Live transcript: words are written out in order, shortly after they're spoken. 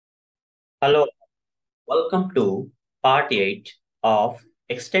Hello, welcome to part 8 of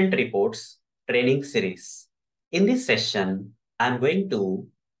Extent Reports training series. In this session, I'm going to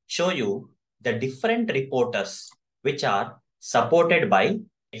show you the different reporters which are supported by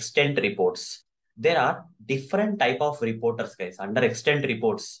Extent Reports. There are different type of reporters, guys, under Extent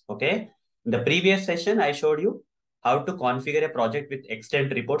Reports. Okay. In the previous session, I showed you how to configure a project with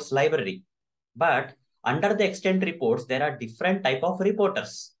Extent Reports library. But under the Extent Reports, there are different type of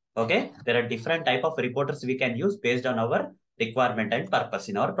reporters. Okay, there are different type of reporters we can use based on our requirement and purpose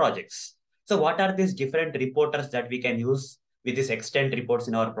in our projects. So what are these different reporters that we can use with this Extent Reports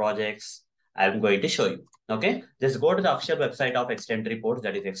in our projects? I'm going to show you. Okay, just go to the official website of Extent Reports,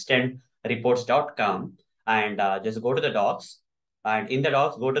 that is extentreports.com, and just go to the docs. And in the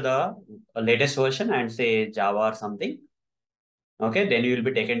docs, go to the latest version and say Java or something. Okay, then you will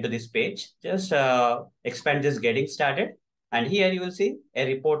be taken to this page. Just expand this getting started. And here you will see a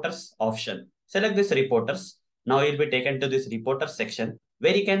reporters option. Select this reporters. Now you'll be taken to this reporters section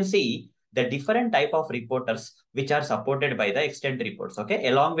where you can see the different type of reporters which are supported by the extent reports. Okay,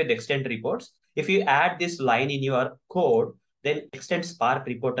 along with extent reports, if you add this line in your code, then extent Spark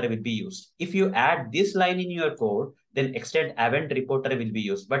reporter will be used. If you add this line in your code, then extent event reporter will be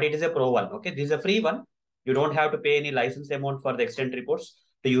used. But it is a pro one. Okay, this is a free one. You don't have to pay any license amount for the extent reports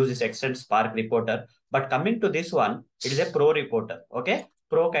to use this extent Spark reporter. But coming to this one, it is a pro reporter. Okay.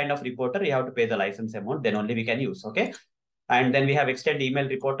 Pro kind of reporter, you have to pay the license amount, then only we can use. Okay. And then we have extend email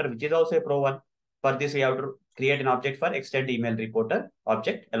reporter, which is also a pro one. For this, we have to create an object for extend email reporter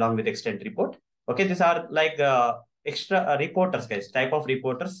object along with extend report. Okay. These are like extra reporters, guys, type of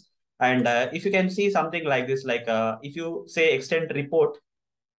reporters. And if you can see something like this, like if you say extend report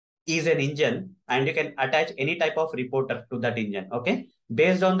is an engine and you can attach any type of reporter to that engine. Okay.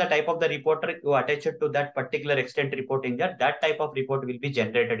 Based on the type of the reporter you attach it to that particular extent report engine, that type of report will be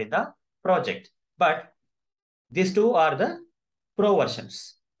generated in the project. But these two are the pro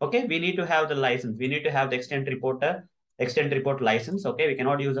versions. Okay. We need to have the license. We need to have the extent report license. Okay. We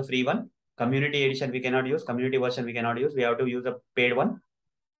cannot use a free one. Community edition we cannot use. Community version we cannot use. We have to use a paid one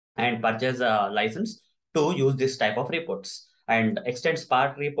and purchase a license to use this type of reports. And extend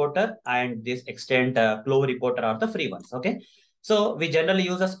Spark reporter and this extend Flow reporter are the free ones. Okay. So we generally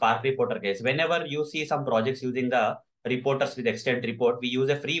use a Spark reporter, guys. Whenever you see some projects using the reporters with extend report, we use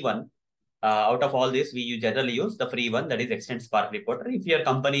a free one. Out of all this, we generally use the free one, that is extend Spark reporter. If your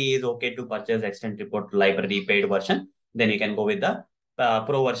company is okay to purchase extend report library paid version, then you can go with the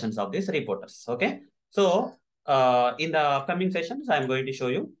pro versions of these reporters. Okay. So in the upcoming sessions, I'm going to show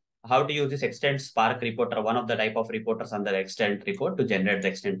you how to use this extend Spark reporter, one of the type of reporters under extend report to generate the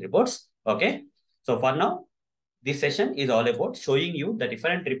extend reports. Okay. So for now, this session is all about showing you the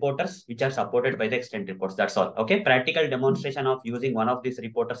different reporters which are supported by the extend reports. That's all. Okay. Practical demonstration of using one of these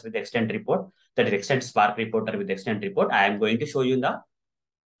reporters with extend report, that is extend Spark reporter with extend report. I am going to show you in the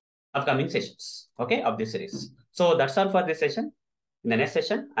upcoming sessions. Okay. Of this series. So that's all for this session. In the next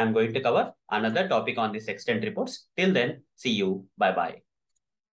session, I'm going to cover another topic on this extend reports. Till then, see you. Bye bye.